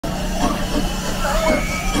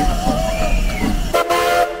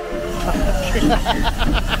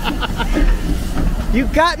You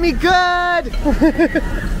got me good!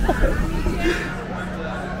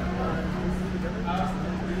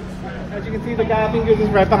 As you can see, the Galloping Goose is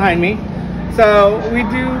right behind me. So we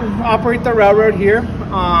do operate the railroad here.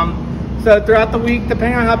 So throughout the week,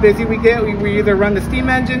 depending on how busy we get, we either run the steam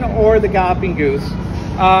engine or the Galloping Goose.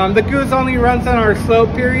 The Goose only runs on our slow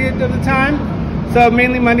period of the time, so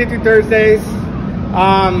mainly Monday through Thursdays.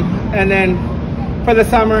 And then for the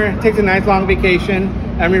summer, it takes a nice long vacation,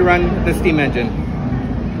 and we run the steam engine.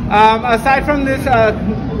 Aside from this,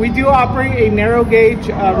 we do operate a narrow gauge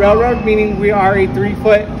railroad, meaning we are a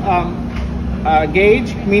 3-foot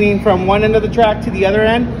gauge, meaning from one end of the track to the other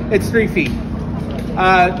end, it's 3 feet.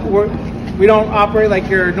 We don't operate like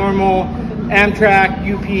your normal Amtrak,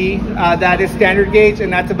 UP, that is standard gauge,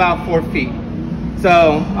 and that's about 4 feet.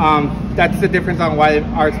 So that's the difference on why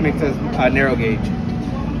ours makes us narrow gauge.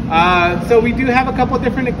 So we do have a couple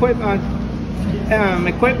different equipment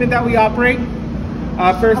that we operate.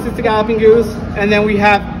 First is the Galloping Goose, and then we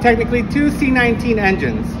have technically 2 C19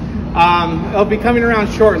 engines. It'll be coming around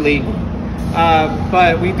shortly,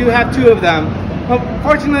 but we do have 2 of them.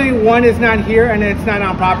 Fortunately, one is not here and it's not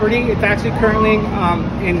on property. It's actually currently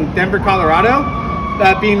in Denver, Colorado,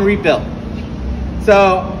 being rebuilt.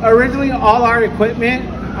 So originally all our equipment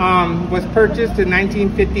was purchased in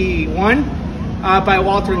 1951 by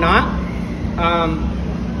Walter Knott.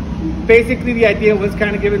 Basically the idea was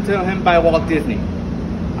kind of given to him by Walt Disney.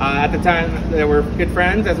 At the time they were good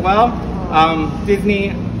friends as well. Disney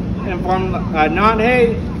informed Knott,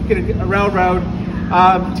 hey, get a railroad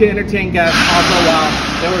to entertain guests also while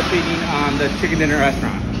they were feeding the chicken dinner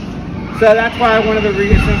restaurant. So that's why one of the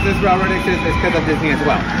reasons this railroad exists is because of Disney as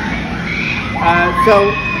well.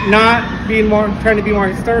 So not being trying to be more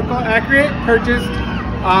historical accurate, purchased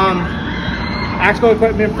actual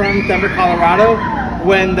equipment from Denver, Colorado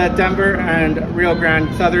when the Denver and Rio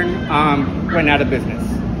Grande Southern went out of business.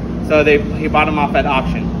 So he bought them off at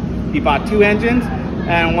auction. He bought 2 engines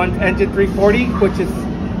and one engine 340, which is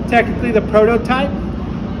technically the prototype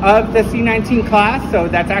of the C19 class. So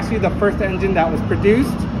that's actually the first engine that was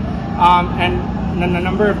produced, and the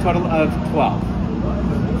number of total of 12.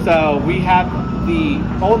 So we have the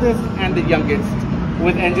oldest and the youngest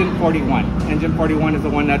with engine 41. Engine 41 is the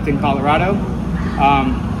one that's in Colorado.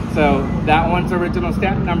 So that one's original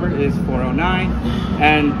stamp number is 409,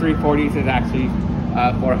 and 340s is actually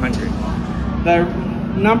 400. They're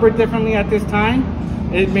numbered differently at this time.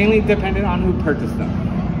 It mainly depended on who purchased them.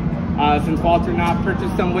 Since Walter Knott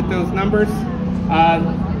purchased them with those numbers,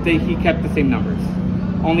 he kept the same numbers.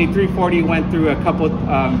 Only 340 went through a couple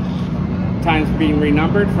times being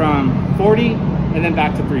renumbered from 40 and then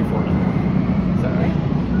back to 340.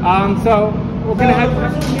 So we're gonna have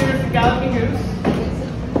first one here is the Galloping Goose.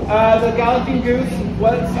 The Galloping Goose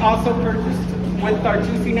was also purchased with our 2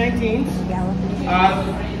 C19s.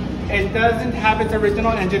 It doesn't have its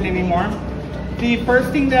original engine anymore. The first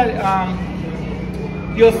thing that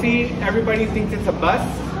you'll see, everybody thinks it's a bus.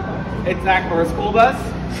 Or a school bus.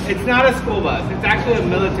 It's not a school bus. It's actually a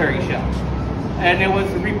military ship. And it was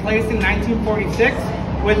replaced in 1946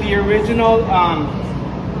 with the original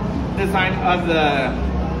design of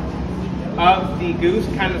the Goose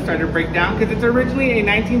kind of started to break down because it's originally a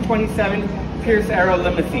 1927 Pierce Arrow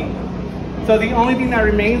limousine. So the only thing that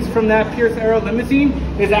remains from that Pierce Arrow limousine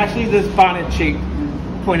is actually this bonnet-shaped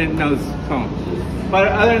pointed nose cone. But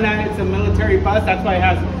other than that, it's a military bus. That's why it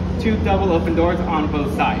has 2 double open doors on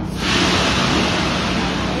both sides.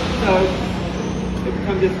 So if you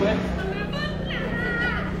come this way.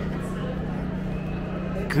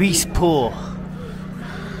 Grease pool.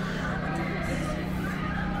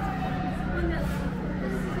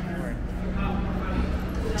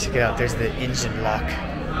 Check it out, there's the engine lock.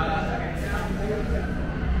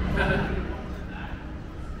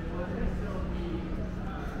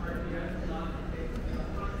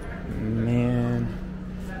 Man.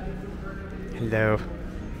 Hello.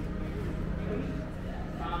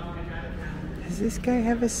 Does this guy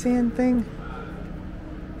have a sand thing?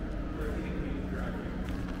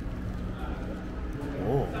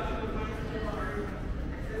 Oh.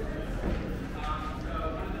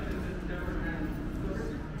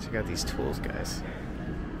 Check out these tools, guys.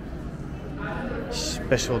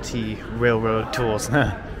 Specialty railroad tools,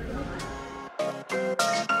 huh?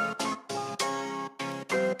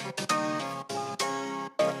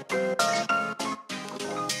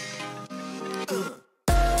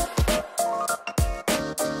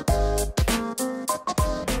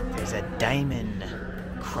 There's a diamond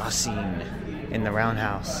crossing in the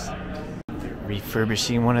RoundHouse.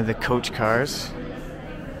 Refurbishing one of the coach cars.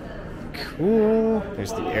 Cool.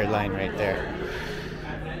 There's the airline right there.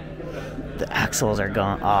 The axles are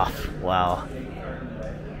gone off. Wow.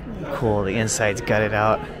 Cool, the inside's gutted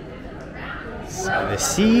out. So the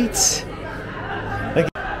seats.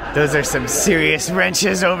 Look, those are some serious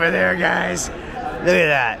wrenches over there, guys. Look at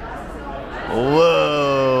that.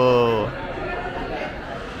 Whoa.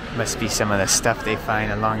 Must be some of the stuff they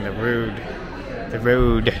find along the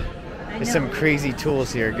road. There's some crazy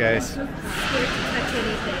tools here, guys.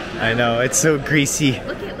 I know, it's so greasy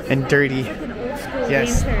and dirty. Like an old school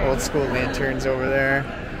Yes, lantern. old school lanterns over there.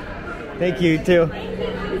 Thank you, too.